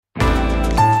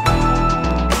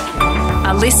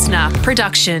listener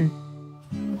production.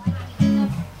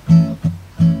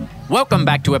 Welcome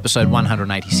back to episode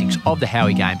 186 of the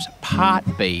Howie Games, Part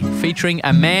B, featuring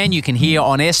a man you can hear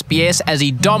on SBS as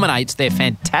he dominates their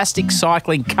fantastic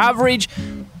cycling coverage.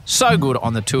 So good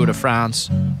on the Tour de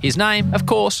France. His name, of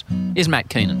course, is Matt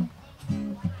Keenan.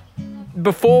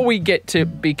 Before we get to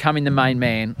becoming the main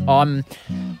man, I'm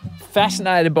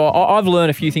fascinated by... I've learned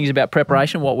a few things about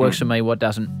preparation, what works for me, what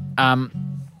doesn't.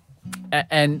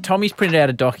 And Tommy's printed out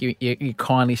a document you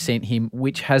kindly sent him,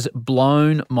 which has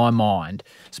blown my mind.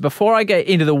 So before I get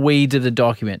into the weeds of the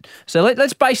document, so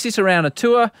let's base this around a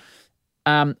tour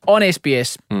on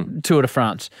SBS, Tour de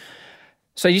France.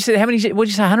 So you said how many? What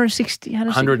did you say? 160?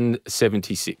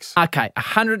 176. Okay,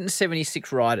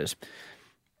 176 riders.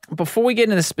 Before we get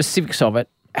into the specifics of it,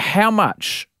 how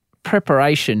much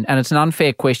preparation, and it's an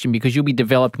unfair question because you'll be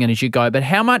developing it as you go, but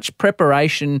how much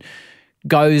preparation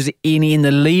goes in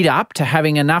the lead up to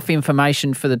having enough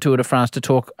information for the Tour de France to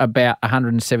talk about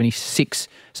 176?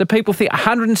 So people think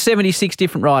 176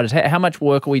 different riders. How much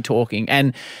work are we talking?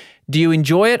 And do you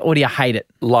enjoy it or do you hate it?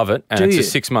 Love it. And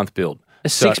it's a 6-month build. A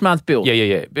 6-month build?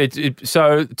 Yeah.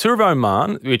 So Tour of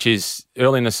Oman, which is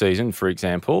early in the season, for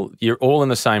example, you're all in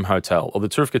the same hotel. Or the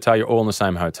Tour of Qatar, you're all in the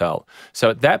same hotel.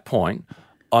 So at that point,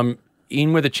 I'm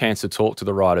in with a chance to talk to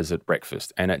the riders at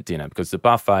breakfast and at dinner because the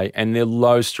buffet and they're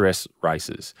low-stress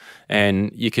races.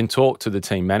 And you can talk to the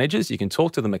team managers, you can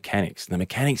talk to the mechanics. The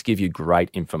mechanics give you great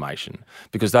information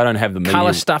because they don't have the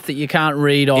colour stuff that you can't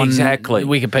read on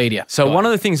Wikipedia. So one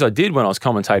of the things I did when I was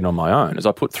commentating on my own is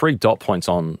I put 3 dot points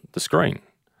on the screen.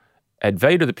 Add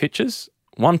value to the pictures,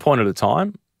 1 point at a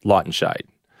time, light and shade.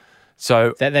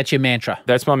 So that's your mantra.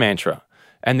 That's my mantra.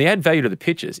 And the add value to the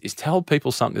pictures is tell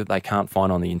people something that they can't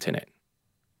find on the internet.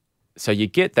 So you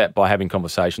get that by having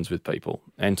conversations with people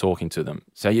and talking to them.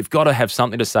 So you've got to have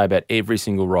something to say about every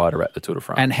single rider at the Tour de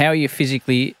France. And how are you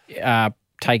physically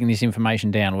taking this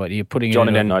information down? What are you putting?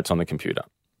 Jotting down notes on the computer.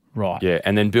 Right. Yeah,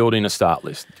 and then building a start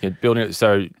list. And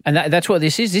that's what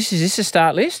this is. Is this a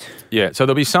start list? Yeah. So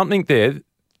there'll be something there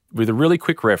with a really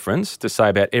quick reference to say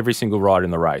about every single rider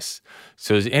in the race.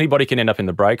 So anybody can end up in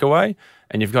the breakaway,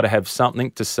 and you've got to have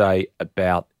something to say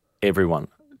about everyone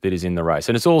that is in the race.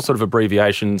 And it's all sort of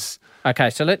abbreviations.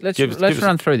 Okay, so let's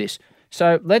run through this.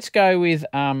 So let's go with...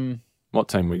 what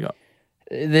team we got?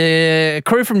 The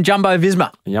crew from Jumbo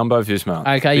Visma.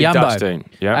 Okay, Big Jumbo. Dutch team.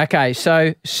 Yeah. Okay,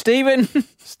 so Steven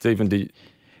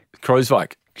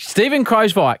Krooswijk. Steven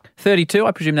Krooswijk, 32.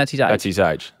 I presume that's his age. That's his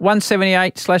age.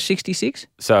 178/66.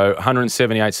 So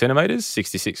 178 centimetres,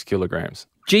 66 kilograms.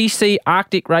 GC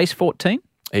Arctic Race 14.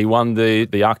 He won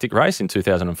the Arctic race in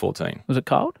 2014. Was it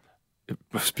cold? It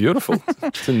was beautiful.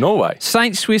 It's in Norway.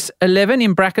 Saint Swiss 11,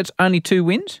 in brackets, only 2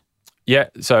 wins. Yeah,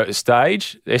 so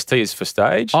stage, ST is for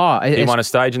stage. He won a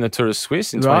stage in the Tour of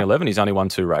Swiss in 2011. He's only won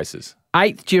 2 races.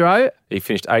 8th Giro. He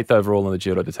finished 8th overall in the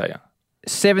Giro d'Italia.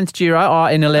 7th Giro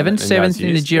in 11, 7th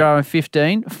in the Giro in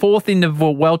 15, 4th in the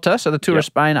Vuelta, so the Tour of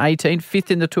Spain 18, 5th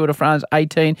in the Tour de France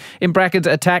 18, in brackets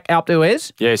attack Alpe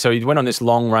d'Huez. Yeah, so he went on this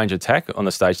long range attack on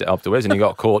the stage to Alpe d'Huez and he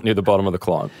got caught near the bottom of the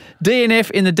climb. DNF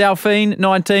in the Dauphine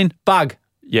 19, bug.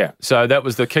 Yeah, so that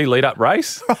was the key lead-up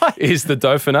race, is the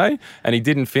Dauphiné, and he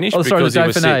didn't finish because he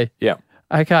was sick. Yeah.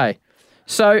 Okay,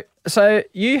 so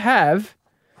you have...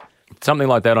 something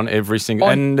like that on every single...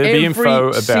 and there'd be info about...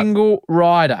 every single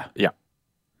rider. Yeah.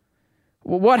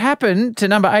 What happened to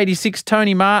number 86,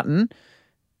 Tony Martin,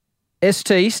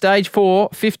 ST, stage 4,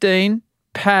 15,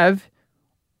 PAV,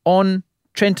 on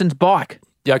Trenton's bike?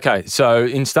 Yeah, okay. So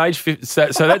in stage 15,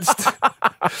 so that's...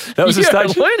 that was You're a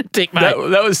stage... a lunatic, mate.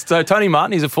 That was... So Tony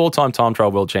Martin, he's a 4-time time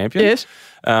trial world champion. Yes.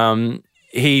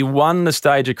 He won the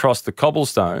stage across the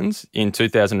cobblestones in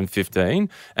 2015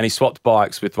 and he swapped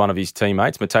bikes with one of his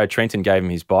teammates. Matteo Trentin gave him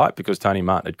his bike because Tony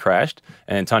Martin had crashed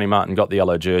and Tony Martin got the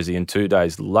yellow jersey and 2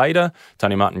 days later,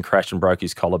 Tony Martin crashed and broke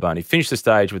his collarbone. He finished the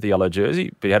stage with the yellow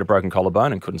jersey, but he had a broken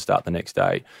collarbone and couldn't start the next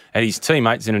day. And his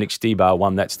teammates in an Ixtibar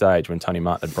won that stage when Tony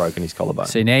Martin had broken his collarbone.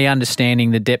 See, now you're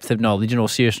understanding the depth of knowledge and all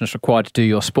seriousness required to do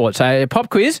your sport. So, pop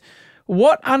quiz,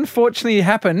 what unfortunately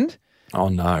happened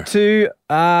to...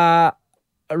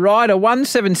 rider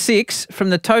 176 from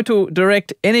the Total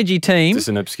Direct Energy team. This is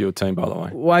an obscure team, by the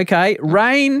way. Okay.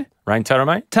 Rain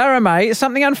Taramay.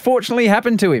 Something unfortunately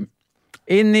happened to him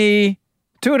in the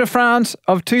Tour de France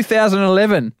of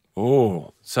 2011.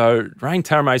 Oh, so Rain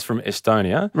Taramay's from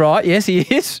Estonia. Right, yes, he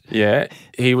is. Yeah,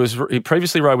 he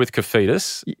previously rode with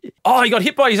Cofidis. Oh, he got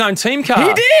hit by his own team car.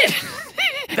 He did!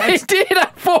 He did,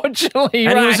 unfortunately.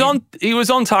 And Rain. he was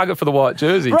on target for the white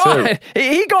jersey right. too.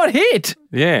 He got hit.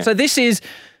 Yeah. So this is,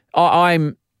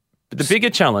 I'm... But the bigger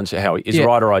challenge, Howie, is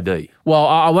rider ID. Well,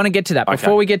 I want to get to that.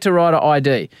 Before we get to rider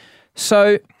ID.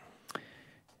 So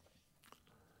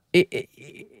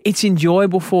it's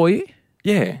enjoyable for you?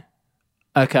 Yeah.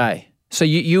 Okay. So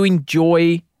you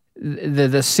enjoy the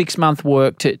 6-month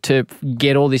work to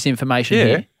get all this information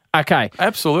here? Okay.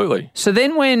 Absolutely. So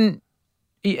then when,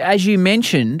 as you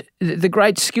mentioned, the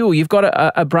great skill, you've got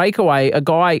a breakaway, a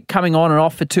guy coming on and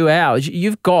off for 2 hours,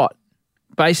 you've got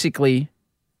basically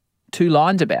 2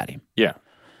 lines about him. Yeah.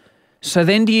 So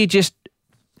then do you just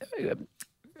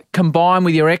combine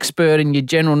with your expert and your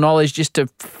general knowledge just to,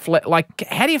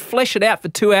 how do you flesh it out for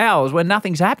 2 hours when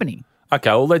nothing's happening? Okay,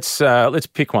 well, let's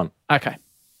pick one. Okay.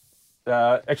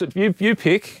 Actually, you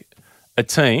pick a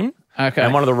team Okay.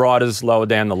 and one of the riders lower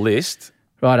down the list.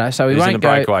 Righto, so we He's won't in the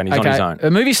breakaway and he's on his own.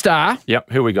 A movie star. Yep,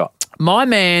 who we got? My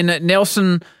man,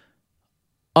 Nelson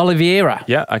Oliveira.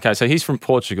 Yeah, okay, so he's from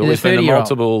Portugal. He's He's been the 30-year-old.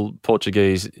 multiple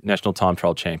Portuguese national time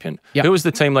trial champion. Yep. Who was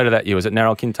the team leader that year? Was it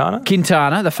Nairo Quintana?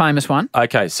 Quintana, the famous one.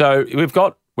 Okay, so we've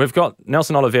got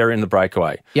Nelson Oliveira in the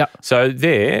breakaway. Yep. So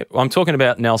there, I'm talking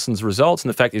about Nelson's results and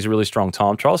the fact he's a really strong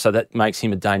time trial, so that makes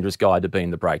him a dangerous guy to be in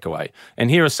the breakaway.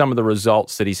 And here are some of the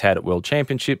results that he's had at World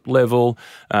Championship level.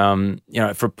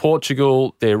 For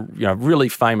Portugal, they're really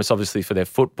famous, obviously, for their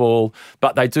football,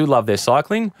 but they do love their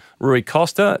cycling. Rui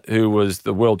Costa, who was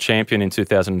the world champion in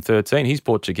 2013, he's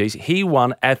Portuguese. He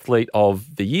won Athlete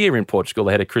of the Year in Portugal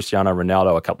ahead of Cristiano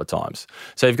Ronaldo a couple of times.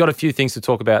 So you've got a few things to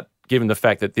talk about, given the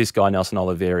fact that this guy, Nelson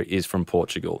Oliveira, is from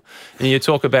Portugal. And you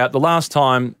talk about the last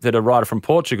time that a rider from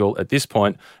Portugal at this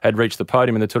point had reached the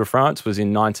podium in the Tour de France was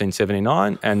in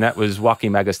 1979, and that was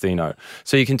Joaquim Agostino.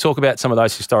 So you can talk about some of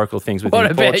those historical things within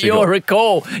Portugal. What about your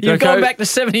recall? You've gone back to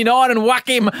 79 and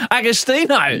Joaquim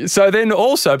Agostino. So then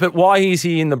also, but why is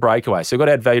he in the breakaway? So you've got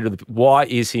to add value to why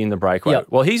is he in the breakaway? Yep.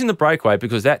 Well, he's in the breakaway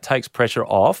because that takes pressure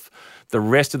off the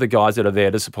rest of the guys that are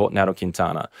there to support Nairo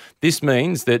Quintana. This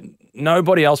means that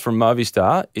nobody else from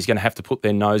Movistar is going to have to put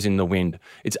their nose in the wind.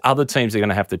 It's other teams that are going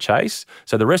to have to chase.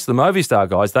 So the rest of the Movistar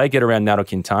guys, they get around Nairo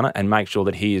Quintana and make sure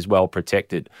that he is well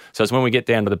protected. So it's when we get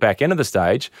down to the back end of the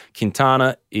stage,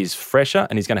 Quintana is fresher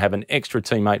and he's going to have an extra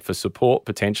teammate for support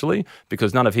potentially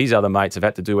because none of his other mates have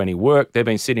had to do any work. They've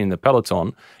been sitting in the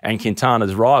peloton and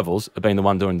Quintana's rivals have been the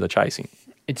one doing the chasing.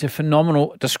 It's a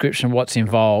phenomenal description of what's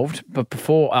involved. But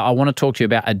before, I want to talk to you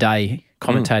about a day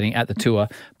commentating at the Tour.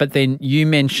 But then you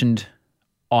mentioned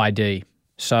ID.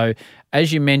 So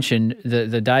as you mentioned,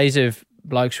 the days of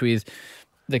blokes with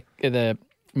the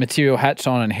material hats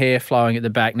on and hair flowing at the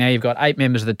back. Now you've got 8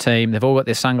 members of the team. They've all got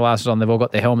their sunglasses on. They've all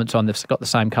got their helmets on. They've got the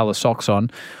same colour socks on.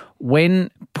 When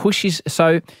pushes,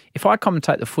 so if I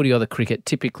commentate the footy or the cricket,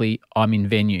 typically I'm in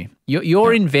venue.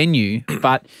 You're in venue,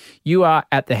 but you are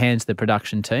at the hands of the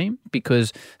production team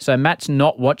because, so Matt's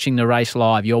not watching the race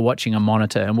live, you're watching a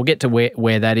monitor, and we'll get to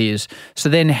where that is. So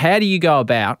then how do you go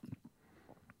about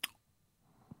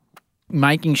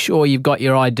making sure you've got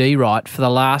your ID right for the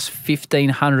last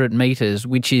 1,500 metres,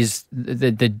 which is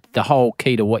the whole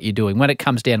key to what you're doing when it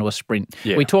comes down to a sprint?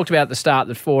 Yeah. We talked about at the start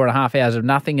the 4.5 hours of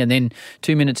nothing and then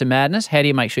 2 minutes of madness. How do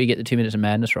you make sure you get the 2 minutes of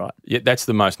madness right? Yeah, that's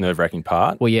the most nerve-wracking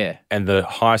part. Well, yeah. And the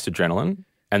highest adrenaline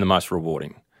and the most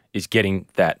rewarding is getting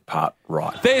that part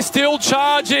right. They're still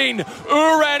charging.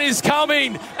 Uran is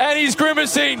coming and he's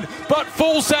grimacing, but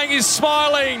Fulsang is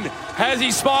smiling. Has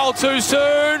he smiled too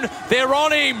soon? They're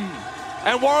on him.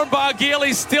 And Warren Barguil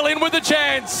is still in with a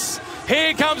chance.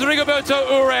 Here comes Rigoberto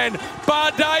Uran.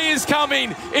 Bardet is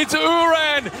coming. It's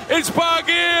Uran. It's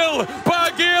Barguil.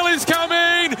 Barguil is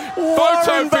coming.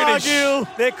 Photo finish.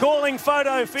 Barguil. They're calling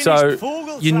photo finish.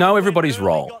 So you know everybody's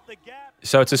role.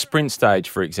 So it's a sprint stage,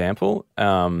 for example.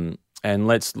 And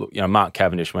let's look, Mark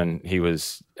Cavendish, when he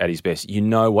was at his best, you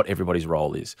know what everybody's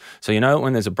role is. So you know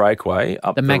when there's a breakaway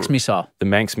up The Manx Missile. The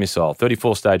Manx Missile,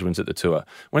 34 stage wins at the Tour.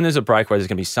 When there's a breakaway, there's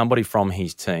going to be somebody from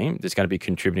his team that's going to be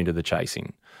contributing to the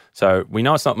chasing. So we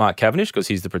know it's not Mark Cavendish because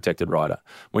he's the protected rider.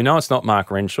 We know it's not Mark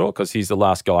Renshaw because he's the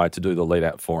last guy to do the lead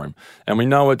out for him. And we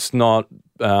know it's not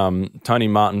Tony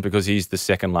Martin because he's the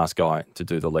second last guy to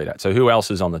do the lead out. So who else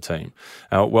is on the team?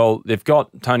 Well, they've got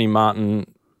Tony Martin.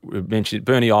 We mentioned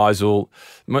Bernie Eisel.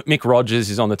 Mick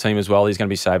Rogers is on the team as well. He's going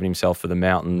to be saving himself for the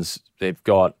mountains. They've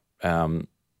got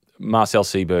Marcel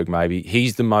Seberg maybe.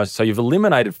 He's the most. So you've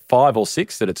eliminated 5 or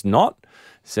 6 that it's not.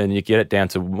 So then you get it down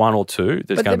to 1 or 2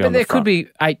 that's going to be on the front. But there could be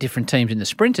 8 different teams in the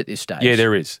sprint at this stage. Yeah,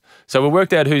 there is. So we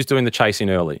worked out who's doing the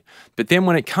chasing early. But then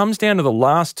when it comes down to the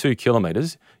last 2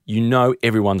 kilometres, you know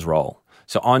everyone's role.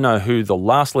 So I know who the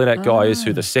last lead-out guy is,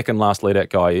 who the second last lead-out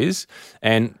guy is,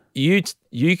 and you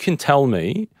can tell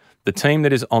me the team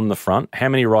that is on the front, how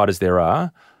many riders there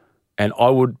are, and I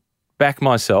would back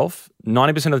myself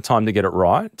 90% of the time to get it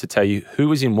right, to tell you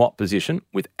who is in what position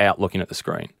without looking at the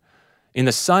screen. In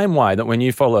the same way that when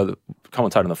you follow the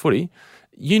commentator on the footy,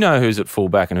 you know who's at full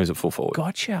back and who's at full forward.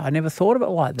 Gotcha. I never thought of it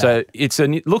like that. So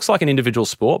it looks like an individual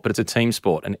sport, but it's a team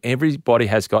sport, and everybody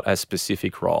has got a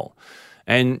specific role.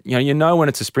 And you know when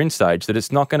it's a sprint stage that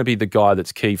it's not going to be the guy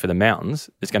that's key for the mountains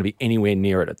that's going to be anywhere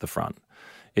near it at the front.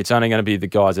 It's only going to be the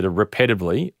guys that are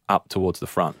repetitively up towards the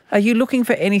front. Are you looking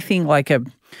for anything like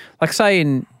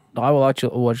say I will watch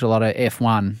a lot of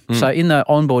F1. So in the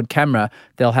onboard camera,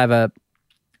 they'll have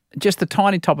just the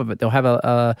tiny top of it, they'll have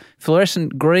a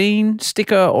fluorescent green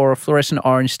sticker or a fluorescent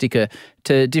orange sticker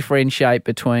to differentiate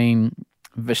between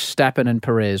Verstappen and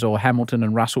Perez or Hamilton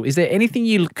and Russell. Is there anything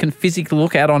you can physically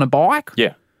look at on a bike?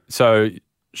 Yeah. So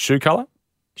shoe colour.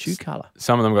 Shoe colour.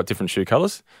 Some of them got different shoe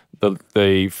colours.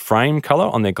 The frame colour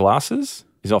on their glasses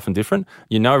is often different.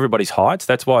 You know everybody's heights.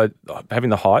 That's why having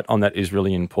the height on that is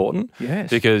really important. Yes.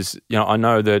 Because, I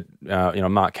know that,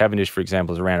 Mark Cavendish, for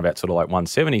example, is around about sort of like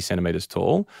 170 centimetres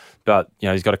tall, but,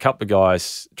 he's got a couple of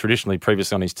guys traditionally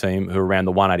previously on his team who are around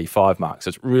the 185 mark. So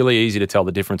it's really easy to tell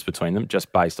the difference between them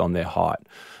just based on their height.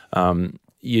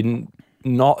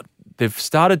 They've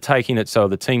started taking it so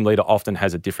the team leader often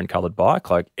has a different coloured bike.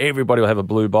 Like everybody will have a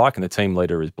blue bike and the team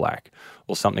leader is black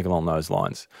or something along those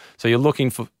lines. So you're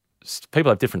looking for people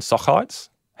have different sock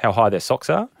heights. How high their socks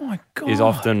are is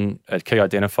often a key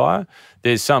identifier.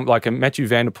 There's some, like a Matthew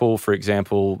Van Der Poel, for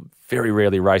example, very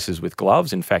rarely races with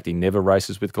gloves. In fact, he never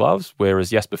races with gloves,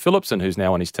 whereas Jasper Philipsen, who's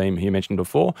now on his team, he mentioned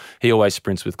before, he always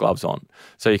sprints with gloves on.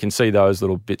 So you can see those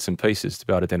little bits and pieces to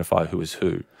be able to identify who is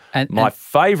who. My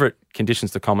favourite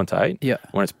conditions to commentate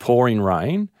when it's pouring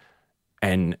rain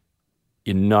and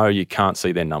you can't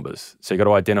see their numbers. So you've got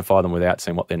to identify them without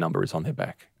seeing what their number is on their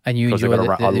back. And you enjoy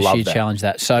the sheer challenge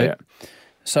that.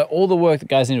 So all the work that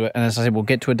goes into it, and as I said, we'll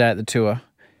get to a day at the tour.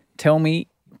 Tell me,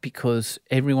 because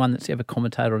everyone that's ever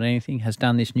commentated on anything has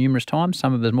done this numerous times,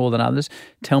 some of us more than others,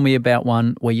 tell me about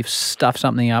one where you've stuffed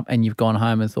something up and you've gone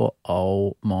home and thought,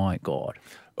 oh my God.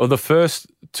 Well, the first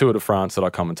Tour de France that I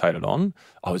commentated on,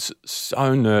 I was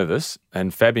so nervous,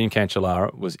 and Fabien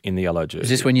Cancellara was in the yellow jersey. Is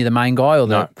this when you're the main guy or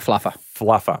the fluffer?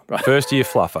 Fluffer. Right. First year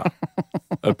fluffer.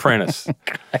 Apprentice.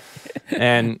 Okay.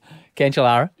 And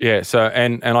Cancellara? Yeah, so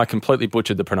and I completely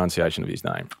butchered the pronunciation of his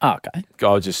name. Oh, okay. I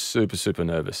was just super, super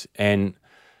nervous. And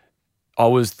I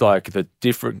was like I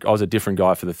was a different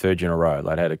guy for the third year in a row.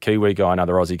 I'd had a Kiwi guy,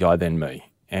 another Aussie guy, then me.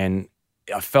 And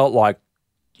I felt like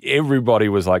everybody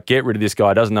was like, get rid of this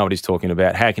guy, doesn't know what he's talking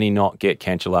about. How can he not get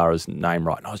Cancellara's name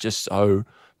right? And I was just so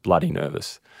bloody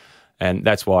nervous. And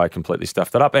that's why I completely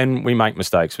stuffed that up. And we make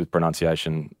mistakes with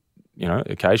pronunciation,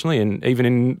 occasionally. And even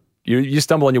in, you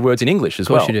stumble on your words in English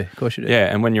as well. Of course you do.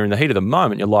 Yeah, and when you're in the heat of the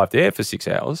moment, you're live there for 6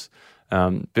 hours.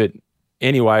 But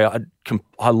anyway,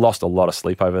 I lost a lot of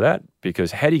sleep over that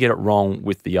because how do you get it wrong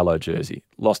with the yellow jersey?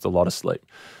 Lost a lot of sleep.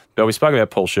 But we spoke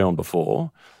about Paul Sherwin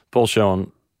before. Paul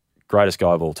Sherwin, greatest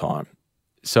guy of all time.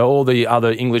 So all the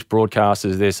other English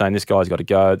broadcasters, they're saying this guy's got to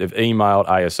go. They've emailed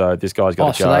ASO, this guy's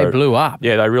got to go. So they blew up.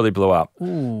 Yeah, they really blew up.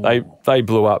 Ooh. They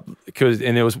blew up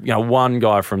and there was one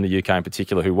guy from the UK in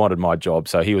particular who wanted my job,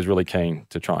 so he was really keen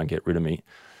to try and get rid of me.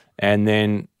 And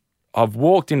then I've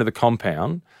walked into the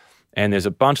compound and there's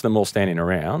a bunch of them all standing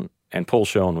around and Paul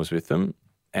Sherwin was with them.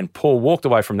 And Paul walked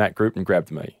away from that group and grabbed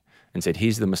me and said,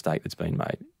 here's the mistake that's been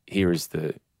made. Here is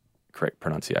the correct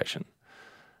pronunciation.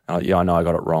 I know I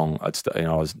got it wrong. I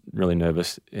was really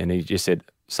nervous. And he just said,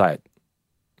 say it,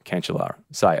 Cancellara.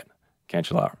 Say it,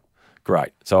 Cancellara. Great.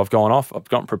 So I've gone off. I've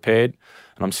gotten prepared.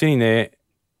 And I'm sitting there.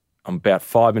 I'm about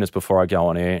 5 minutes before I go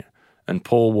on air. And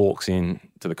Paul walks in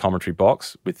to the commentary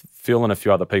box with Phil and a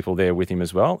few other people there with him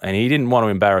as well. And he didn't want to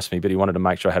embarrass me, but he wanted to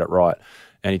make sure I had it right.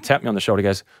 And he tapped me on the shoulder. He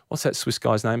goes, what's that Swiss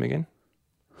guy's name again?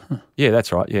 Yeah,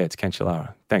 that's right. Yeah, it's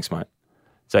Cancellara. Thanks, mate.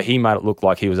 So he made it look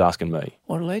like he was asking me.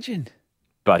 What a legend.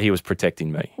 But he was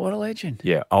protecting me. What a legend.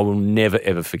 Yeah, I will never,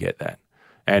 ever forget that.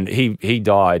 And he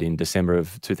died in December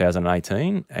of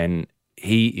 2018, and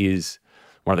he is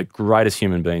one of the greatest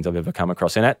human beings I've ever come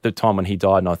across. And at the time when he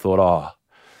died, and I thought, oh,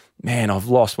 man, I've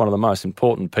lost one of the most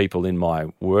important people in my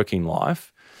working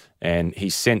life. And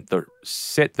he set the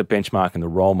benchmark and the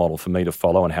role model for me to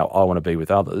follow and how I want to be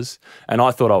with others. And I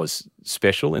thought I was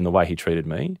special in the way he treated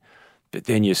me. But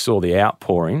then you saw the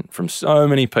outpouring from so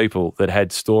many people that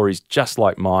had stories just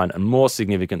like mine and more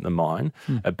significant than mine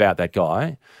about that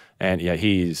guy. And yeah,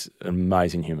 he is an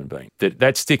amazing human being.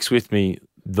 That sticks with me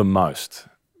the most.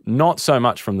 Not so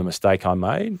much from the mistake I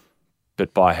made,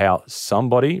 but by how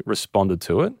somebody responded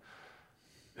to it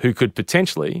who could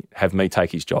potentially have me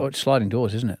take his job. Well, it's sliding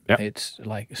doors, isn't it? Yep. It's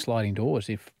like sliding doors.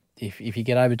 If you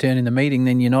get overturned in the meeting,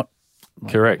 then you're not.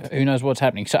 Correct. Who knows what's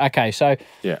happening? So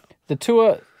yeah. The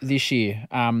tour this year,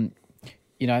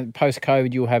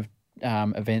 post-COVID, you'll have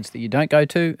events that you don't go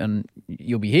to, and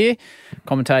you'll be here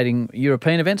commentating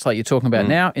European events like you're talking about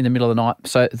now in the middle of the night.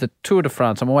 So the Tour de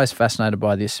France, I'm always fascinated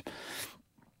by this.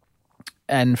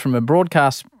 And from a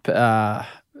broadcast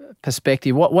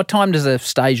perspective, what time does a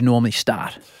stage normally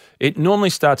start? It normally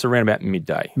starts around about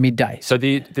midday. Midday. So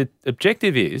the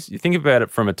objective is, you think about it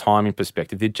from a timing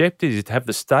perspective, the objective is to have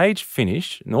the stage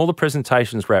finish and all the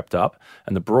presentations wrapped up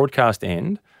and the broadcast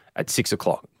end at 6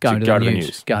 o'clock. Going to the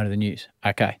news. Going to the news.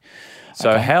 Okay.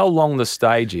 So how long the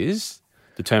stage is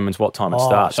determines what time it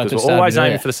starts, so because we're always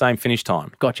aiming for the same finish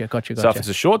time. Gotcha. So if it's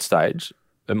a short stage,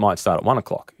 it might start at 1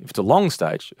 o'clock. If it's a long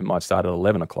stage, it might start at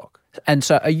 11 o'clock. And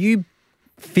so are you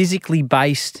physically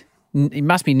based? It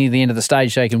must be near the end of the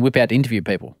stage so you can whip out to interview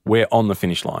people. We're on the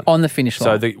finish line. On the finish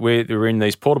line. So we're in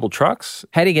these portable trucks.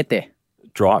 How do you get there?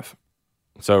 Drive.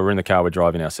 So we're in the car, we're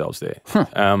driving ourselves there.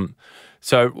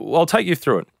 So I'll take you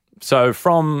through it. So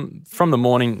from the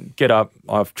morning, get up,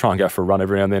 I try and go for a run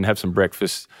every now and then, have some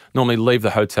breakfast, normally leave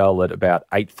the hotel at about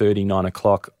 8:30, 9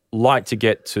 o'clock, like to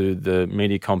get to the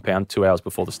media compound 2 hours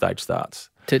before the stage starts.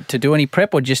 To do any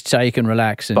prep or just so you can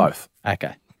relax? Both.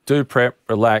 Okay. Do prep,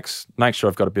 relax, make sure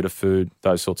I've got a bit of food,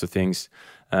 those sorts of things.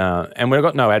 And we've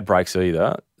got no ad breaks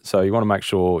either. So you want to make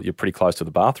sure you're pretty close to the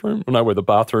bathroom, or know where the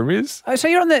bathroom is. Oh, so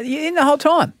you're in the whole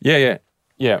time? Yeah.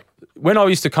 When I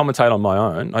used to commentate on my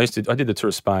own, I did the Tour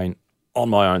of Spain on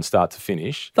my own start to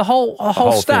finish. The whole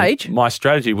stage? Thing. My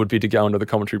strategy would be to go into the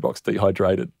commentary box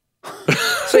dehydrated.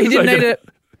 So you didn't need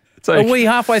a wee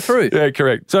halfway through? Yeah,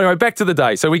 correct. So anyway, back to the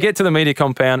day. So we get to the media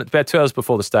compound. It's about 2 hours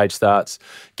before the stage starts.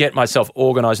 Get myself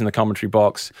organised in the commentary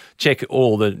box. Check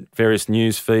all the various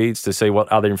news feeds to see what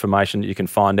other information you can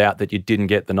find out that you didn't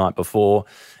get the night before.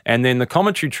 And then the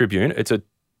commentary tribune, it's a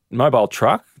mobile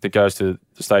truck that goes to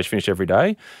the stage finish every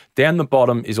day. Down the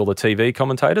bottom is all the TV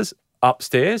commentators.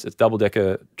 Upstairs, it's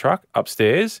double-decker truck.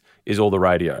 Upstairs is all the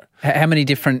radio. How many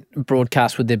different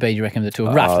broadcasts would there be, do you reckon, the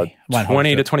tour? Roughly?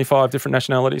 20 to 25 different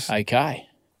nationalities. Okay.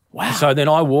 Wow. So then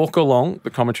I walk along the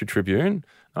commentary tribune.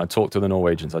 I talk to the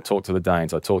Norwegians, I talk to the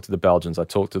Danes, I talk to the Belgians, I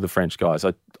talk to the French guys.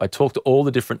 I talk to all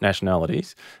the different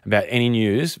nationalities about any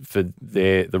news for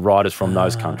the riders from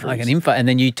those countries. Like an info, and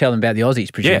then you tell them about the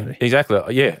Aussies, presumably. Yeah,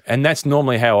 exactly. Yeah, and that's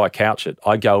normally how I couch it.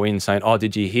 I go in saying,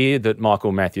 did you hear that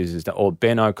Michael Matthews has done, or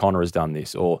Ben O'Connor has done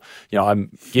this? Or, I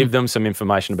give them some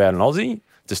information about an Aussie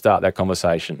to start that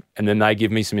conversation. And then they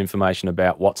give me some information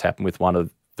about what's happened with one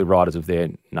of the riders of their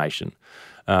nation.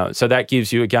 So that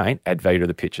gives you, again, add value to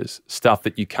the pictures, stuff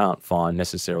that you can't find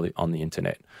necessarily on the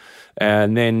internet.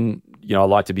 And then, I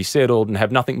like to be settled and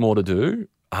have nothing more to do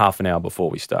half an hour before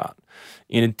we start.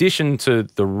 In addition to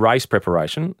the race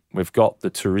preparation, we've got the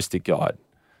touristic guide,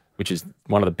 which is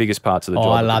one of the biggest parts of the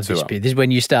job. I love this bit. This is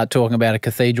when you start talking about a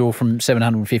cathedral from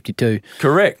 752.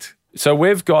 Correct. So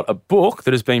we've got a book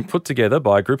that has been put together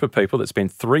by a group of people that's been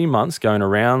 3 months going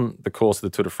around the course of the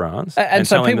Tour de France. And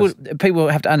so people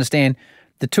have to understand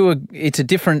the tour, it's a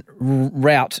different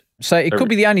route. So it could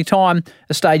be the only time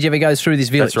a stage ever goes through this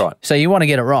village. That's right. So you want to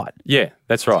get it right. Yeah,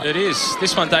 that's right. It is.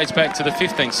 This one dates back to the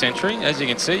 15th century. As you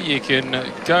can see, you can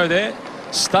go there,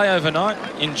 stay overnight,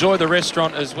 enjoy the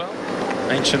restaurant as well.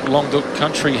 Ancient Languedoc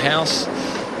country house.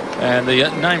 And the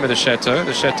name of the Chateau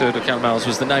de Calmels,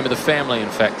 was the name of the family, in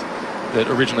fact, that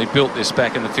originally built this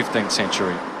back in the 15th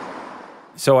century.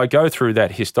 So I go through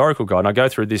that historical guide, and I go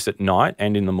through this at night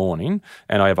and in the morning,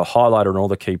 and I have a highlighter on all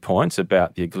the key points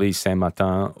about the Église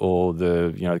Saint-Martin or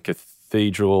the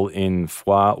cathedral in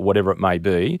Foix, whatever it may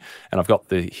be, and I've got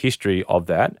the history of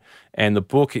that. And the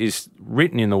book is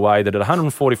written in the way that at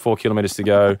 144 kilometres to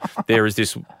go, there is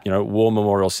this, war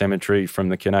memorial cemetery from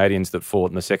the Canadians that fought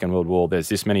in the Second World War. There's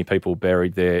this many people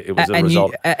buried there. It was a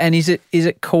result. And is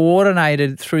it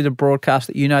coordinated through the broadcast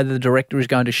that that the director is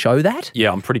going to show that? Yeah,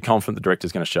 I'm pretty confident the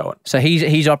director's going to show it. So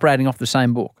he's operating off the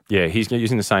same book? Yeah, he's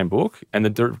using the same book. And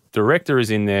the director is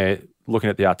in there looking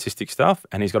at the artistic stuff,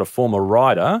 and he's got a former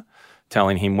rider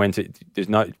telling him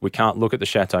we can't look at the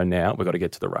chateau now. We've got to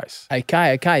get to the race.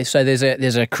 Okay. So there's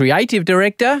a creative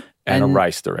director and a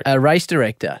race director. A race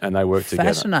director. And they work together.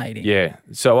 Fascinating. Yeah.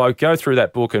 So I go through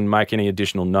that book and make any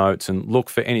additional notes and look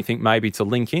for anything maybe to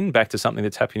link in back to something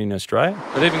that's happening in Australia.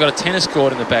 They've even got a tennis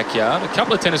court in the backyard, a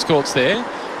couple of tennis courts there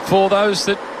for those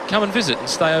that come and visit and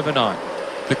stay overnight.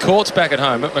 The court's back at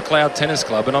home at McLeod Tennis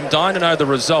Club, and I'm dying to know the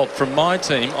result from my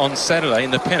team on Saturday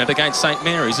in the pennant against St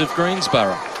Mary's of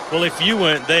Greensborough. Well, if you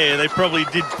weren't there, they probably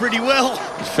did pretty well.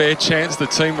 Fair chance the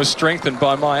team was strengthened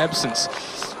by my absence.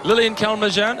 Lilian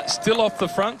Calmejean still off the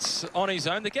fronts on his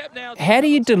own. The gap now. How do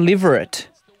you deliver it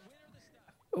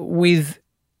with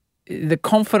the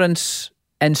confidence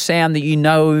and sound that you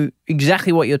know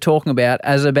exactly what you're talking about,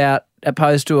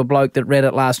 opposed to a bloke that read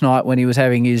it last night when he was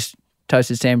having his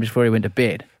toasted sandwich before he went to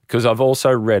bed? Because I've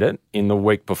also read it in the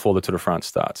week before the Tour de France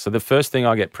starts. So the first thing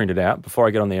I get printed out before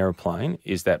I get on the aeroplane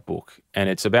is that book. And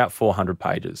it's about 400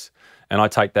 pages. And I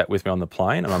take that with me on the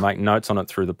plane and I make notes on it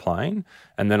through the plane.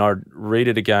 And then I read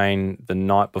it again the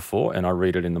night before and I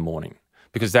read it in the morning.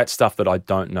 Because that's stuff that I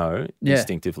don't know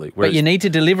instinctively. But you need to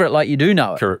deliver it like you do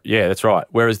know it. Yeah, that's right.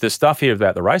 Whereas the stuff here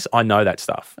about the race, I know that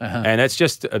stuff. And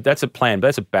that's a plan, but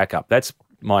that's a backup. That's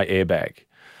my airbag.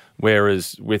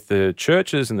 Whereas with the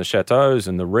churches and the chateaus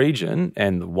and the region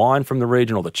and the wine from the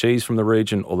region or the cheese from the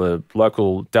region or the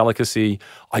local delicacy,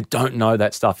 I don't know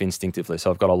that stuff instinctively. So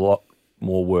I've got a lot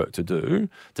more work to do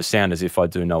to sound as if I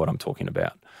do know what I'm talking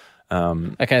about.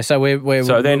 Okay, so we're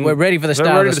ready for the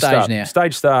start of the stage now.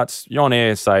 Stage starts, you're on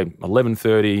air, say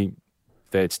 11:30,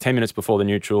 it's 10 minutes before the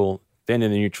neutral, then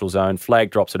in the neutral zone,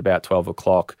 flag drops at about 12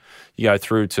 o'clock. You go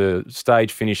through to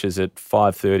stage finishes at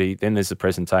 5:30, then there's the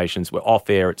presentations. We're off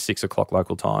air at 6 o'clock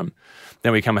local time.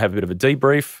 Then we come and have a bit of a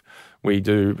debrief. We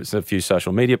do a few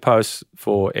social media posts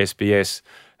for SBS,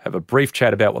 have a brief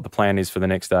chat about what the plan is for the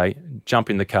next day, jump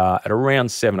in the car at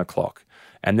around 7 o'clock.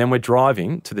 And then we're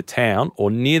driving to the town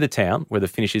or near the town where the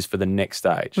finish is for the next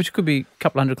stage. Which could be a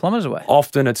couple hundred kilometres away.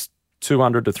 Often it's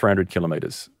 200 to 300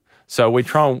 kilometres. So we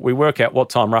work out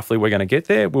what time roughly we're going to get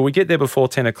there. Will we get there before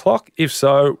 10 o'clock? If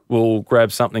so, we'll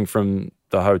grab something from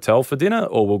the hotel for dinner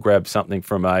or we'll grab something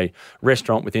from a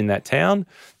restaurant within that town.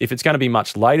 If it's going to be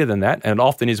much later than that, and it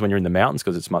often is when you're in the mountains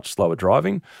because it's much slower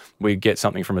driving, we get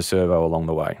something from a servo along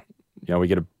the way. You know, we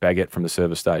get a baguette from the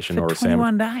service station or a sandwich.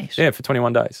 For 21 days? Yeah, for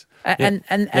 21 days.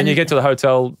 And you get to the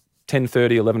hotel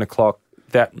 10:30, 11 o'clock.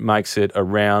 That makes it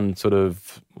around sort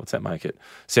of, what's that make it?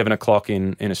 7 o'clock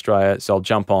in Australia. So I'll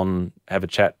jump on, have a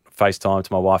chat, FaceTime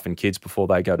to my wife and kids before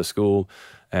they go to school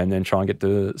and then try and get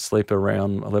to sleep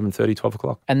around 11:30, 12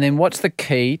 o'clock. And then what's the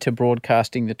key to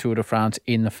broadcasting the Tour de France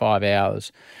in the 5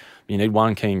 hours? You need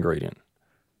one key ingredient,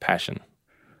 passion.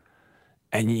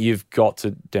 And you've got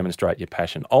to demonstrate your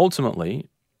passion. Ultimately,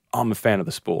 I'm a fan of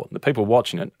the sport. The people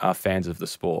watching it are fans of the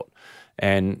sport.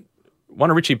 And one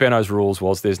of Richie Benaud's rules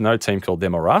was there's no team called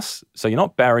them or us. So you're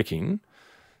not barracking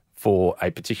for a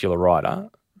particular rider,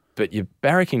 but you're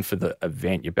barracking for the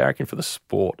event. You're barracking for the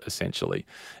sport, essentially.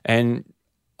 And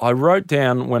I wrote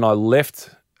down when I left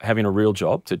having a real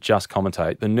job to just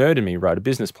commentate, the nerd in me wrote a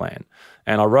business plan.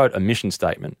 And I wrote a mission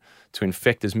statement to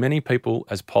infect as many people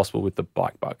as possible with the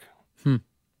bike bug.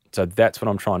 So that's what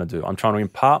I'm trying to do. I'm trying to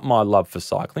impart my love for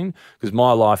cycling because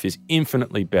my life is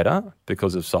infinitely better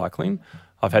because of cycling.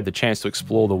 I've had the chance to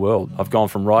explore the world. I've gone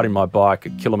from riding my bike a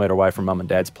kilometre away from mum and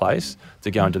dad's place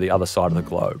to going to the other side of the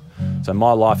globe. So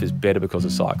my life is better because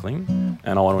of cycling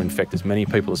and I want to infect as many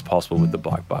people as possible with the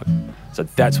bike bug. So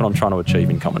that's what I'm trying to achieve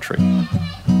in commentary.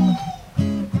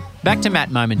 Back to Matt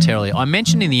momentarily. I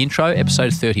mentioned in the intro,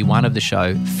 episode 31 of the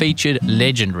show, featured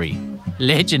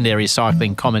legendary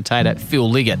cycling commentator Phil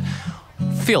Liggett.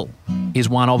 Phil is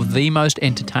one of the most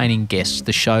entertaining guests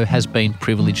the show has been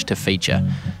privileged to feature.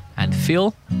 And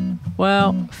Phil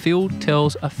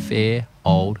tells a fair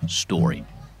old story.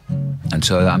 And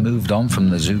so I moved on from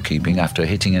the zookeeping after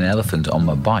hitting an elephant on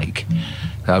my bike.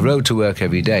 I rode to work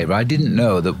every day, but I didn't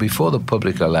know that before the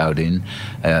public are allowed in,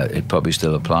 it probably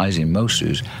still applies in most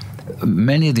zoos,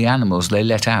 many of the animals they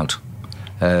let out.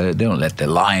 They don't let the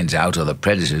lions out or the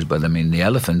predators, but I mean, the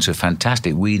elephant's a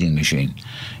fantastic weeding machine.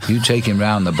 You take him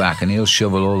round the back and he'll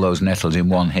shovel all those nettles in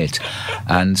one hit.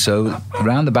 And so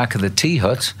round the back of the tea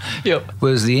hut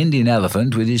was the Indian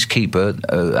elephant with his keeper,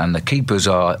 and the keepers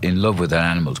are in love with their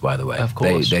animals, by the way. Of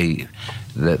course.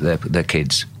 They're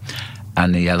kids.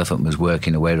 And the elephant was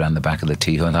working away around the back of the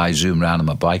tea hut. I zoomed round on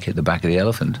my bike, hit the back of the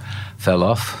elephant, fell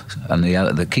off. And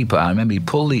the keeper, I remember he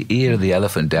pulled the ear of the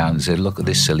elephant down and said, "Look at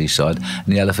this silly sod."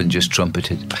 And the elephant just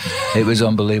trumpeted. It was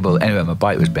unbelievable. Anyway, my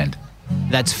bike was bent.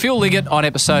 That's Phil Liggett on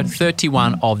episode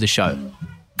 31 of the show.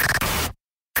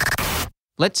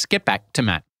 Let's get back to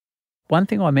Matt. One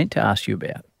thing I meant to ask you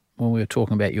about when we were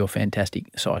talking about your fantastic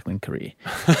cycling career,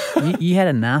 you had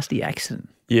a nasty accident.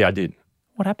 Yeah, I did.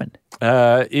 What happened?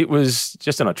 It was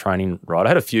just on a training ride. I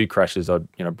had a few crashes. I'd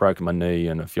broken my knee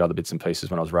and a few other bits and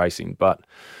pieces when I was racing. But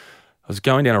I was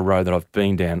going down a road that I've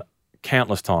been down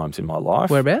countless times in my life.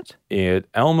 Whereabouts? At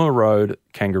Elmer Road,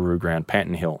 Kangaroo Ground,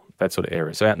 Panton Hill, that sort of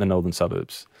area. So out in the northern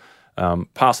suburbs,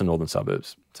 past the northern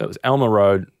suburbs. So it was Elmer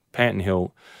Road, Panton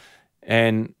Hill.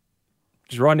 And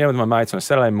just riding down with my mates on a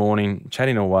Saturday morning,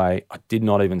 chatting away. I did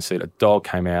not even see it. A dog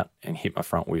came out and hit my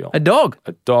front wheel. A dog?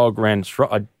 A dog ran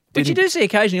straight. Which you do see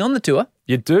occasionally on the tour.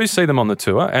 You do see them on the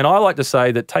tour. And I like to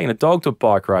say that taking a dog to a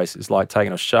bike race is like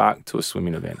taking a shark to a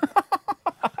swimming event.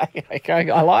 Okay,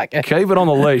 I like it. Keep it on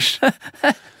the leash.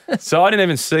 So I didn't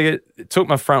even see it. It took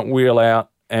my front wheel out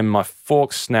and my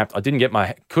fork snapped. Couldn't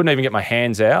even get my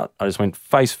hands out. I just went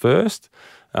face first.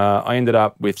 I ended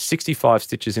up with 65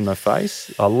 stitches in my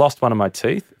face. I lost one of my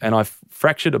teeth, and I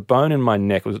fractured a bone in my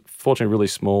neck. It was fortunately a really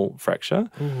small fracture.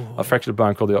 Ooh. I fractured a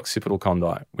bone called the occipital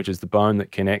condyle, which is the bone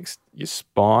that connects your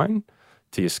spine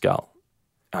to your skull.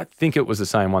 I think it was the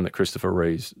same one that Christopher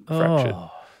Reeves fractured.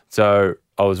 So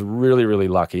I was really, really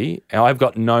lucky. And I've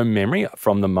got no memory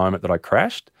from the moment that I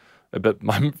crashed, but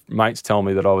my mates tell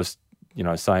me that I was,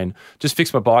 saying, just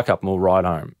fix my bike up and we'll ride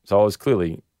home. So I was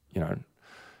clearly,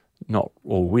 not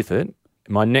all with it.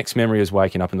 My next memory is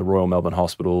waking up in the Royal Melbourne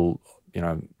Hospital,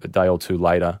 a day or two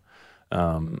later.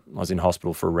 I was in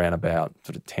hospital for around about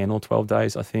sort of 10 or 12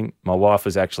 days, I think. My wife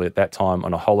was actually at that time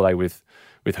on a holiday with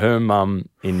her mum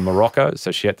in Morocco,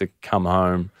 so she had to come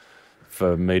home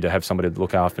for me to have somebody to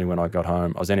look after me when I got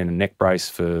home. I was then in a neck brace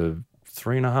for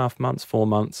 3.5 months, 4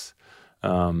 months.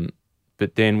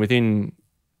 But then within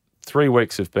 3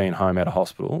 weeks of being home out of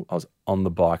hospital, I was on the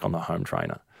bike on the home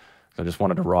trainer. I just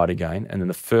wanted to ride again. And then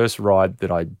the first ride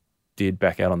that I did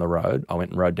back out on the road, I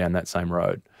went and rode down that same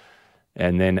road.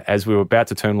 And then as we were about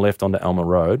to turn left onto Elmer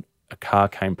Road, a car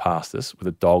came past us with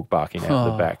a dog barking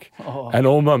out the back. And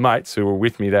all my mates who were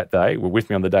with me that day, were with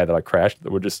me on the day that I crashed,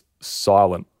 that were just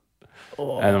silent.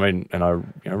 And I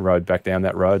rode back down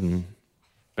that road and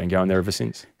been going there ever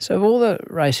since. So of all the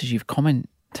races you've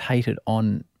commentated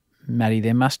on, Matty,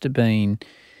 there must have been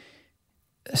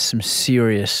some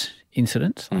serious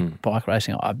incidents, like bike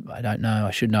racing. I don't know.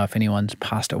 I should know if anyone's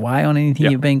passed away on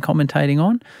anything you've been commentating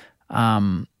on.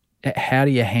 How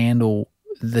do you handle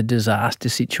the disaster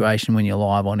situation when you're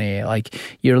live on air? Like,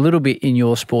 you're a little bit in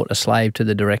your sport a slave to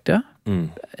the director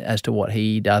as to what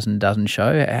he does and doesn't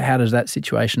show. How does that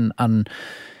situation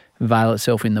unveil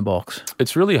itself in the box?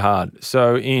 It's really hard.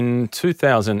 So in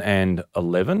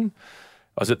 2011,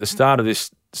 I was at the start of this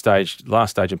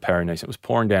last stage of Paris-Nice. It was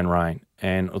pouring down rain,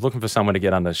 and I was looking for someone to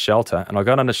get under shelter, and I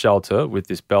got under shelter with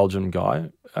this Belgian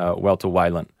guy, Walter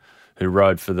Whalen, who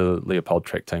rode for the Leopold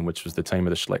Trek team, which was the team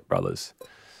of the Schleck brothers.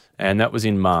 And that was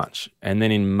in March. And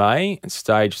then in May, in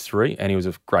stage 3, and he was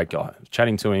a great guy. I was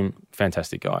chatting to him,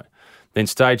 fantastic guy. Then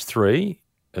stage 3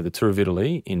 of the Tour of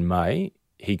Italy in May,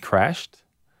 he crashed,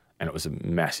 and it was a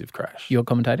massive crash. You're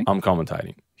commentating? I'm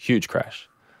commentating. Huge crash.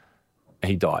 And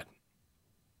he died.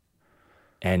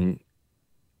 And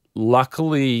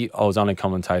luckily, I was only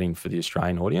commentating for the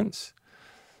Australian audience.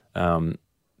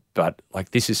 But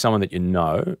this is someone that you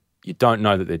don't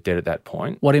know that they're dead at that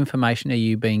point. What information are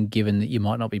you being given that you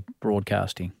might not be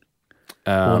broadcasting?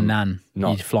 Or none?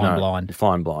 You're flying blind? You're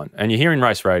flying blind. And you're hearing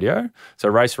race radio. So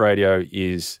race radio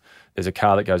is, there's a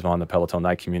car that goes behind the peloton.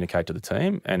 They communicate to the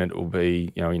team, and it will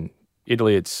be, in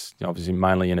Italy, it's obviously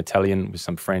mainly in Italian with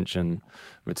some French, and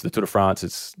it's the Tour de France,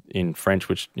 it's in French,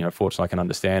 which, fortunately I can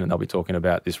understand, and they'll be talking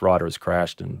about this rider has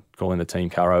crashed and calling the team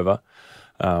car over.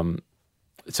 I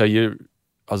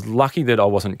was lucky that I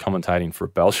wasn't commentating for a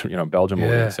Belgian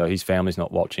audience, so his family's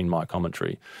not watching my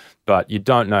commentary. But you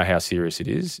don't know how serious it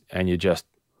is, and you just,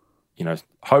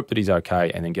 hope that he's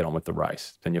okay and then get on with the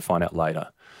race. Then you find out later.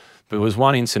 But there was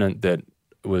one incident that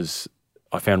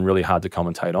I found really hard to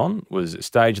commentate on, was a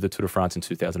stage of the Tour de France in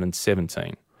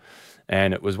 2017.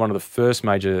 And it was one of the first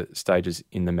major stages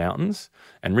in the mountains,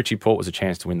 and Richie Porte was a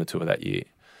chance to win the Tour that year.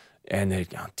 And they're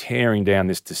tearing down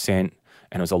this descent,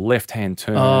 and it was a left-hand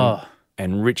turn,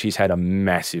 and Richie's had a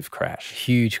massive crash.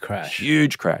 Huge crash.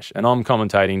 And I'm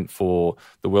commentating for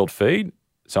the world feed,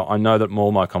 so I know that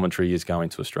more my commentary is going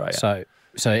to Australia.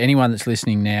 So anyone that's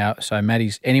listening now,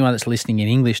 anyone that's listening in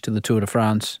English to the Tour de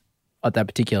France, at that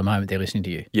particular moment, they're listening to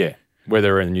you. Yeah. Whether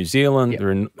they're in New Zealand,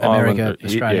 they're in America, Ireland,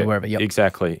 Australia, wherever. Yep.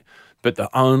 Exactly. But the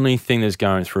only thing that's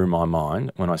going through my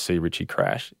mind when I see Richie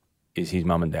crash is his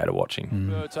mum and dad are watching.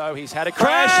 Roberto, he's had a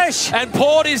crash, and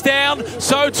Porte is down.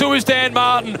 So too is Dan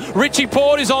Martin. Richie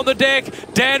Porte is on the deck.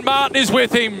 Dan Martin is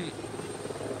with him.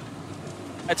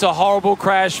 It's a horrible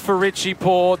crash for Richie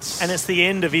Porte. And it's the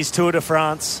end of his Tour de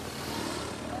France.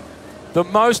 The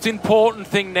most important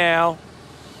thing now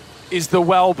is the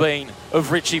well-being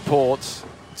of Richie Porte.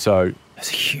 So it's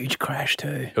a huge crash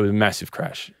too. It was a massive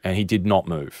crash, and he did not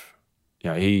move.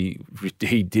 He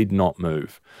did not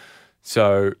move.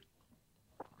 So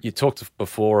you talked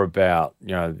before about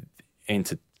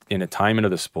entertainment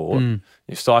of the sport.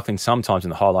 Cycling sometimes in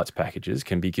the highlights packages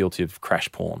can be guilty of crash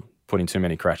porn, putting too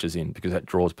many crashes in because that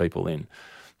draws people in.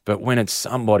 But when it's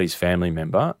somebody's family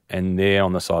member and they're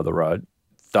on the side of the road,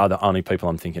 they're the only people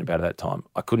I'm thinking about at that time.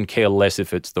 I couldn't care less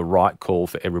if it's the right call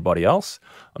for everybody else.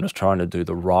 I'm just trying to do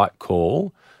the right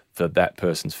call for that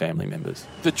person's family members.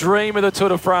 The dream of the Tour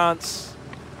de France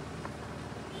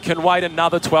can wait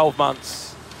another 12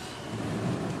 months.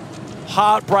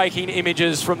 heartbreaking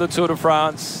images from the Tour de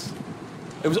France.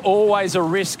 It was always a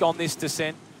risk on this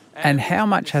descent. And how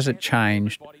much has it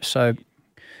changed? So,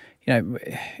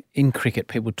 in cricket,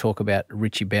 people talk about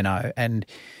Richie Benaud and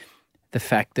the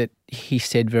fact that he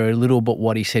said very little, but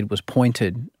what he said was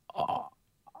pointed.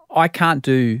 I can't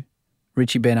do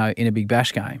Richie Benaud in a Big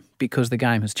Bash game because the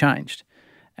game has changed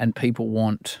and people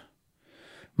want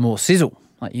more sizzle.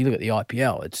 Like you look at the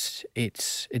IPL,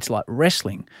 it's like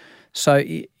wrestling. So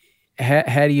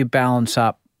how do you balance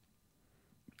up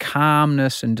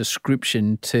calmness and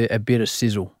description to a bit of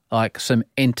sizzle, like some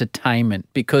entertainment?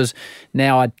 Because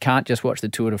now I can't just watch the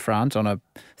Tour de France on a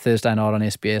Thursday night on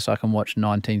SBS. I can watch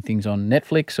 19 things on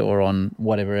Netflix or on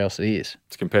whatever else it is.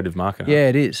 It's a competitive market. Yeah,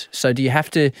 it is. So do you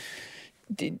have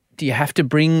to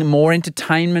bring more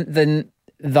entertainment than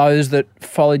those that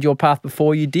followed your path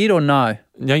before you did, or no?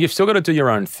 No, you've still got to do your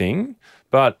own thing,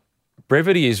 but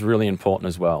brevity is really important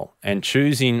as well, and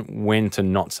choosing when to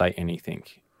not say anything.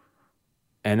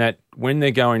 And that when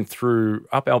they're going through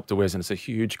up Alpe d'Huez, and it's a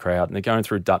huge crowd, and they're going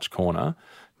through Dutch Corner,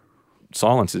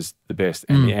 silence is the best,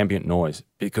 and the ambient noise,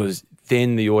 because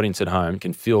then the audience at home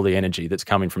can feel the energy that's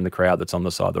coming from the crowd that's on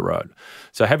the side of the road.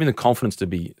 So having the confidence to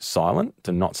be silent,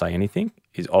 to not say anything,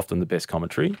 is often the best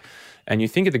commentary. And you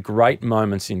think of the great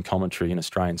moments in commentary in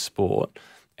Australian sport,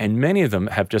 and many of them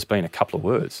have just been a couple of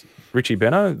words. Richie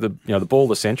Benaud, the ball of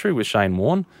the century with Shane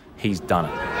Warne, he's done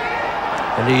it.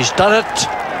 And he's done it.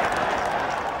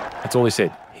 That's all he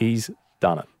said. He's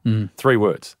done it. 3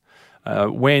 words.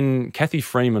 When Kathy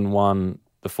Freeman won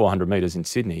the 400 metres in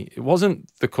Sydney, it wasn't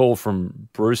the call from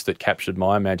Bruce that captured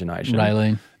my imagination.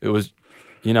 Raylene. It was,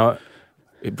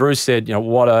 Bruce said,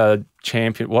 what a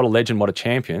champion, what a legend, what a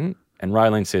champion. And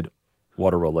Raylene said,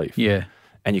 what a relief. Yeah.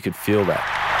 And you could feel that.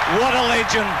 What a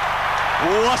legend.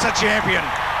 What a champion.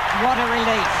 What a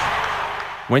relief.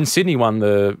 When Sydney won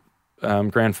the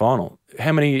grand final,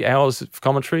 how many hours of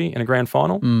commentary in a grand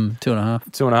final?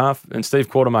 2.5. 2.5. And Steve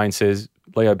Quartermain says,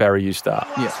 Leo Barry, you start.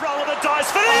 Yeah. Roll of the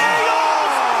dice for the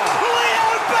Eagles.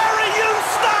 Leo Barry, you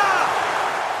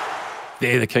start.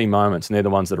 They're the key moments, and they're the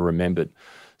ones that are remembered.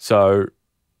 So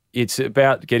it's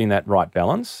about getting that right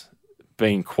balance,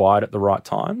 being quiet at the right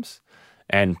times,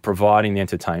 and providing the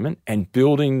entertainment and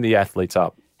building the athletes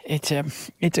up. It's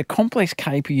a complex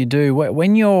caper you do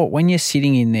when you're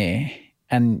sitting in there,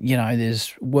 and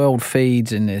there's world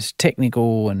feeds and there's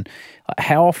technical, and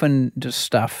how often does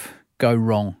stuff go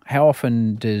wrong? How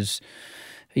often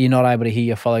you're not able to hear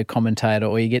your fellow commentator,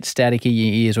 or you get static in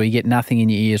your ears, or you get nothing in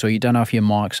your ears, or you don't know if your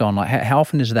mic's on? Like how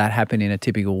often does that happen in a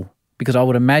typical? Because I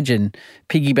would imagine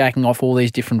piggybacking off all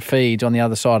these different feeds on the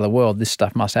other side of the world, this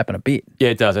stuff must happen a bit. Yeah,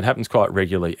 it does. It happens quite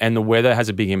regularly. And the weather has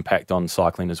a big impact on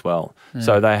cycling as well. Yeah.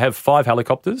 So they have 5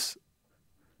 helicopters,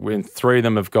 when 3 of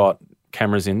them have got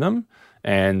cameras in them,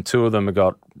 and 2 of them have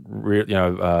got,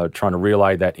 trying to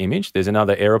relay that image. There's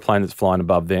another aeroplane that's flying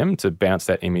above them to bounce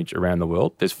that image around the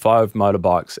world. There's 5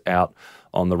 motorbikes out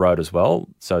on the road as well.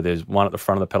 So there's one at the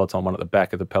front of the peloton, one at the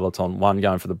back of the peloton, one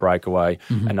going for the breakaway,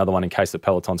 another one in case the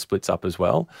peloton splits up as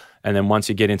well. And then once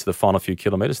you get into the final few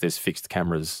kilometres, there's fixed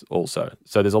cameras also.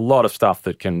 So there's a lot of stuff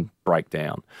that can break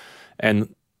down.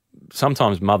 And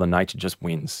sometimes Mother Nature just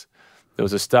wins. There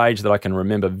was a stage that I can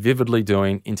remember vividly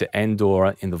doing into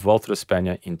Andorra in the Volta de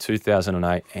España in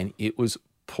 2008, and it was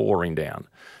pouring down.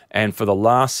 And for the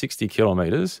last 60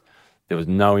 kilometres, there was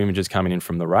no images coming in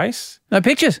from the race. No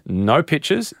pictures? No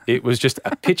pictures. It was just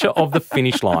a picture of the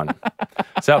finish line.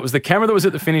 So it was the camera that was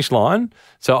at the finish line.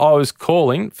 So I was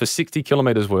calling for 60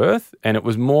 kilometres worth, and it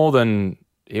was more than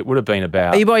it would have been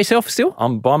about. Are you by yourself still?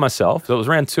 I'm by myself. So it was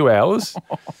around 2 hours.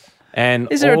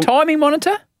 And is there a timing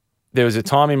monitor? There was a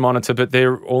timing monitor, but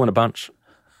they're all in a bunch.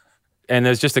 And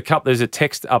there's just there's a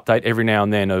text update every now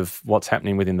and then of what's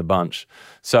happening within the bunch.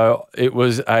 So it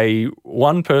was a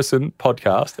one-person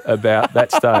podcast about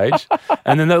that stage.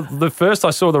 And then the first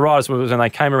I saw the riders was when they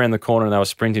came around the corner and they were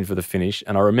sprinting for the finish.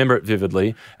 And I remember it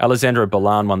vividly. Alessandro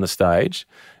Ballan won the stage.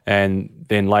 And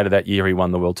then later that year, he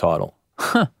won the world title.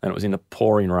 And it was in the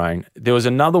pouring rain. There was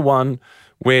another one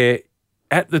where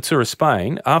at the Tour of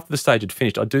Spain, after the stage had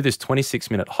finished, I'd do this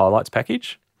 26-minute highlights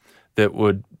package that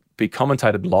would be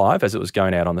commentated live as it was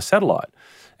going out on the satellite.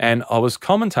 And I was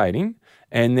commentating,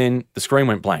 and then the screen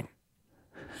went blank.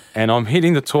 And I'm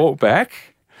hitting the talk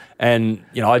back, and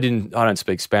I don't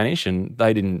speak Spanish, and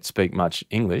they didn't speak much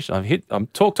English. I'm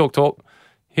talk,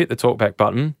 hit the talk back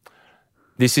button.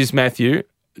 This is Matthew.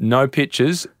 No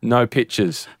pictures, no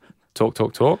pictures.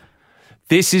 Talk.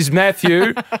 This is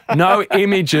Matthew. No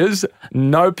images,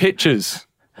 no pictures.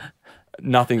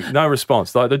 Nothing, no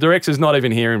response. Like the director's not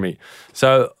even hearing me.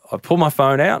 So I pull my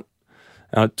phone out,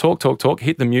 and I talk,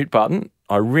 hit the mute button.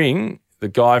 I ring the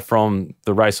guy from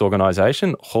the race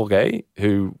organisation, Jorge,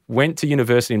 who went to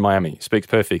university in Miami, speaks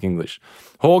perfect English.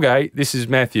 Jorge, this is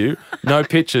Matthew. No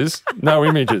pictures, no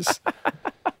images.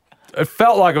 It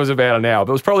felt like it was about an hour,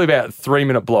 but it was probably about a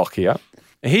 3-minute block here.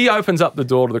 He opens up the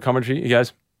door to the commentary. He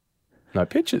goes, no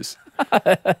pictures.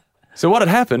 So what had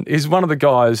happened is one of the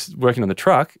guys working on the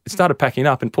truck started packing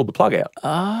up and pulled the plug out.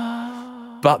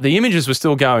 But the images were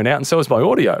still going out, and so was my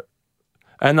audio.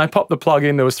 And they popped the plug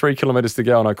in. There was 3 kilometres to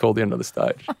go, and I called the end of the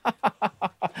stage.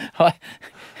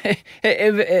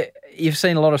 You've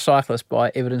seen a lot of cyclists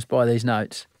evidenced by these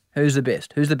notes. Who's the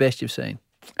best? Who's the best you've seen?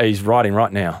 He's riding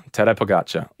right now, Tadej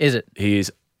Pogacar. Is it? He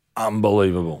is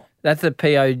unbelievable. That's the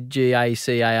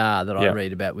Pogacar that I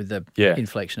read about with the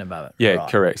inflection above it. Yeah, right.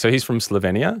 correct. So he's from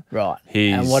Slovenia. Right.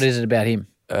 And what is it about him?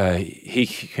 He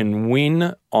can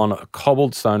win on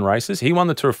cobblestone races. He won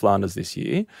the Tour of Flanders this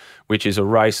year, which is a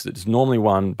race that's normally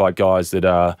won by guys that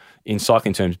are, in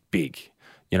cycling terms, big.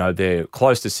 You know, they're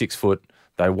close to 6 foot.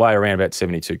 They weigh around about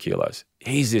 72 kilos.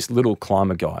 He's this little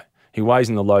climber guy. He weighs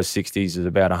in the low 60s, is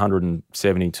about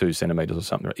 172 centimetres or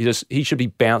something. He should be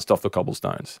bounced off the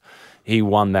cobblestones. He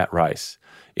won that race.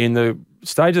 In the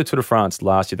stage of the Tour de France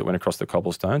last year that went across the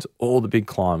cobblestones, all the big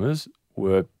climbers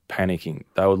were panicking.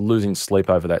 They were losing sleep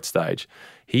over that stage.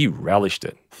 He relished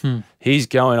it. He's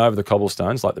going over the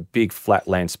cobblestones like the big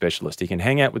flatland specialist. He can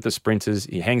hang out with the sprinters.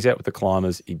 He hangs out with the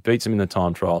climbers. He beats them in the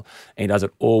time trial. And he does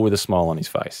it all with a smile on his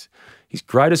face. His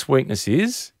greatest weakness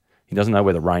is he doesn't know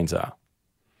where the reins are,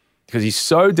 because he's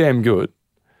so damn good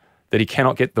that he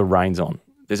cannot get the reins on.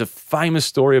 There's a famous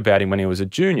story about him when he was a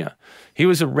junior. He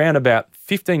was around about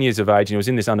 15 years of age and he was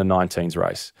in this under-19s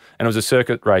race. And it was a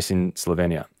circuit race in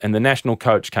Slovenia. And the national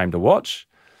coach came to watch,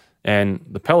 and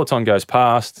the peloton goes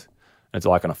past. It's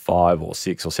like on a 5 or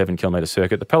 6 or 7 kilometre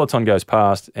circuit. The peloton goes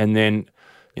past, and then,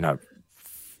 you know,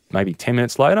 maybe 10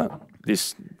 minutes later,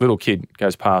 this little kid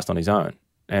goes past on his own.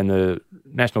 And the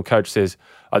national coach says,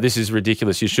 oh, this is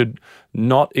ridiculous. You should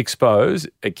not expose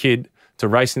a kid to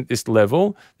racing at this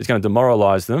level. It's going to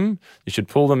demoralise them. You should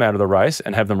pull them out of the race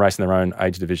and have them race in their own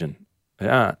age division.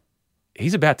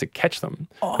 He's about to catch them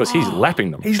because he's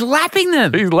lapping them. He's lapping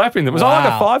them? He's lapping them. It was like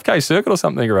a 5K circuit or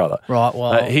something or other. Right,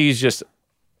 well. He's just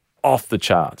off the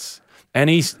charts. And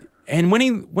when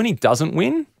he doesn't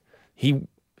win, he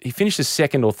finishes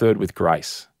second or third with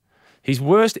grace. His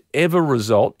worst ever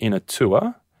result in a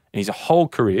tour in his whole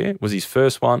career was his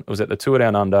first one. It was at the Tour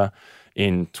Down Under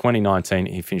in 2019.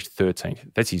 He finished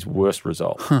 13th. That's his worst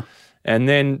result. And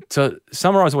then to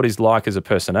summarise what he's like as a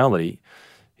personality,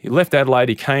 he left Adelaide.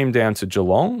 He came down to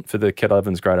Geelong for the Ket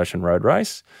Evans Great Ocean Road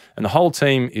race. And the whole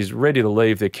team is ready to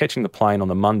leave. They're catching the plane on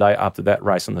the Monday after that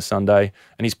race on the Sunday.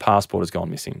 And his passport has gone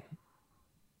missing.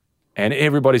 And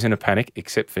everybody's in a panic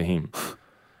except for him.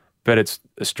 But it's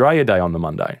Australia Day on the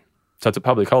Monday. So it's a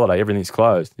public holiday. Everything's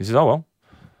closed. He says, oh, well,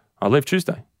 I'll leave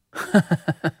Tuesday.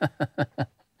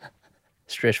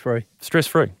 Stress-free.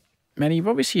 Stress-free. Matty, you've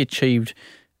obviously achieved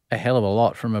a hell of a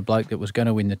lot from a bloke that was going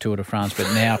to win the Tour de France but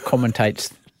now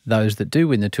commentates those that do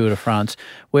win the Tour de France.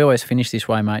 We always finish this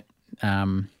way, mate.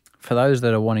 For those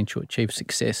that are wanting to achieve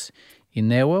success in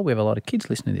their world, we have a lot of kids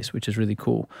listening to this, which is really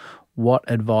cool. What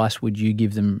advice would you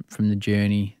give them from the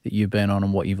journey that you've been on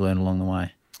and what you've learned along the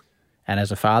way? And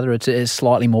as a father, it's a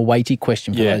slightly more weighty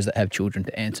question for those that have children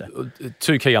to answer.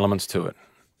 2 key elements to it.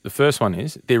 The first one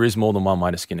is there is more than one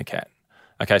way to skin a cat.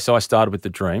 Okay, so I started with the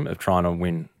dream of trying to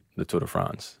win the Tour de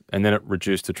France, and then it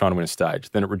reduced to trying to win a stage.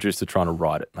 Then it reduced to trying to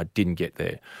ride it. I didn't get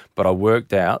there. But I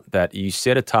worked out that you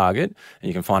set a target and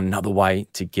you can find another way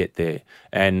to get there.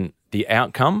 And the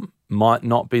outcome might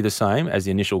not be the same as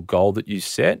the initial goal that you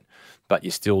set, but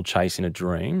you're still chasing a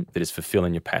dream that is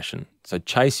fulfilling your passion. So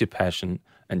chase your passion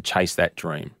and chase that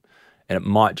dream. And it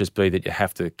might just be that you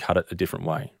have to cut it a different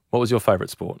way. What was your favourite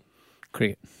sport?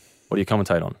 Cricket. What do you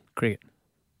commentate on? Cricket.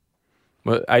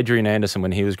 Well, Adrian Anderson,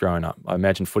 when he was growing up, I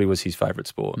imagine footy was his favourite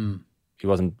sport. He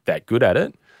wasn't that good at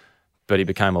it, but he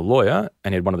became a lawyer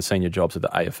and he had one of the senior jobs at the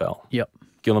AFL. Yep.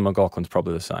 Gillon McLaughlin's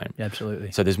probably the same. Yeah,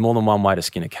 absolutely. So there's more than one way to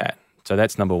skin a cat. So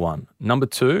that's number one. Number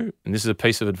two, and this is a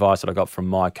piece of advice that I got from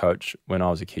my coach when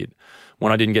I was a kid,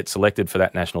 when I didn't get selected for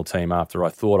that national team after I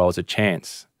thought I was a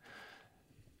chance.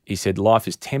 He said, life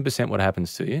is 10% what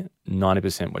happens to you,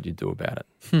 90% what you do about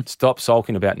it. Stop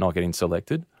sulking about not getting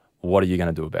selected. What are you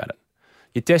going to do about it?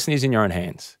 Your destiny is in your own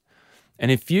hands. And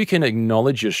if you can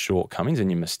acknowledge your shortcomings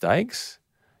and your mistakes,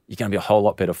 you're going to be a whole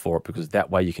lot better for it, because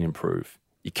that way you can improve.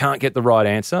 You can't get the right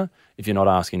answer if you're not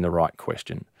asking the right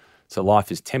question. So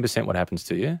life is 10% what happens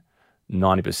to you,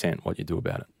 90% what you do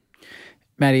about it.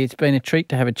 Matty, it's been a treat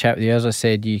to have a chat with you. As I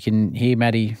said, you can hear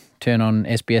Matty turn on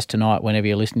SBS tonight whenever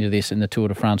you're listening to this, and the Tour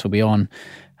de France will be on.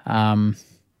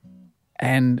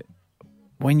 And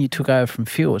when you took over from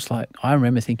Phil, it's like, I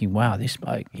remember thinking, wow, this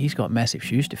bloke, he's got massive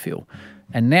shoes to fill.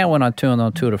 And now when I turn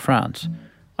on Tour de France,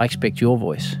 I expect your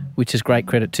voice, which is great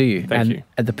credit to you. Thank you.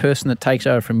 And the person that takes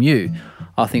over from you,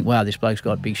 I think, wow, this bloke's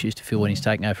got big shoes to fill when he's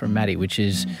taking over from Matty, which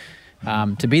is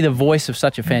to be the voice of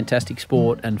such a fantastic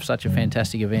sport and such a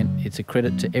fantastic event. It's a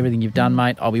credit to everything you've done,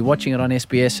 mate. I'll be watching it on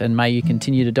SBS, and may you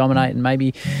continue to dominate, and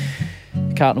maybe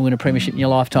Carlton win a premiership in your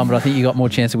lifetime, but I think you got more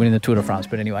chance of winning the Tour de France.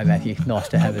 But anyway, Matthew, nice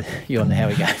to have you on the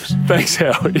Howie Games. Thanks,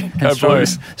 Howie. Go sorry,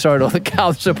 Blues. sorry to all the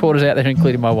Carlton supporters out there,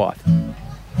 including my wife.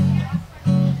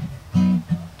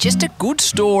 Just a good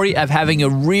story of having a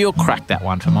real crack, that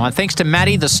one for mine. Thanks to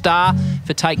Matty, the star,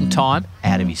 for taking time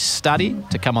out of his study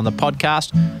to come on the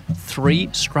podcast. 3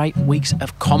 straight weeks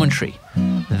of commentary.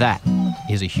 That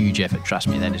is a huge effort. Trust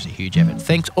me, that is a huge effort.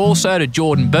 Thanks also to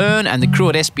Jordan Byrne and the crew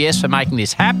at SBS for making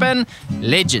this happen.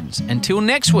 Legends. Until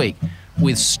next week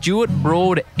with Stuart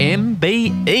Broad,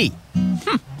 MBE.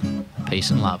 Peace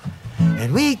and love.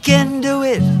 And we can do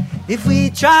it if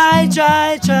we try.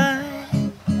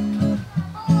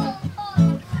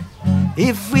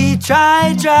 If we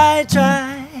try.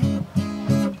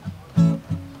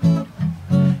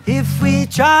 If we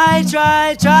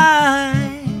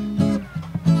try.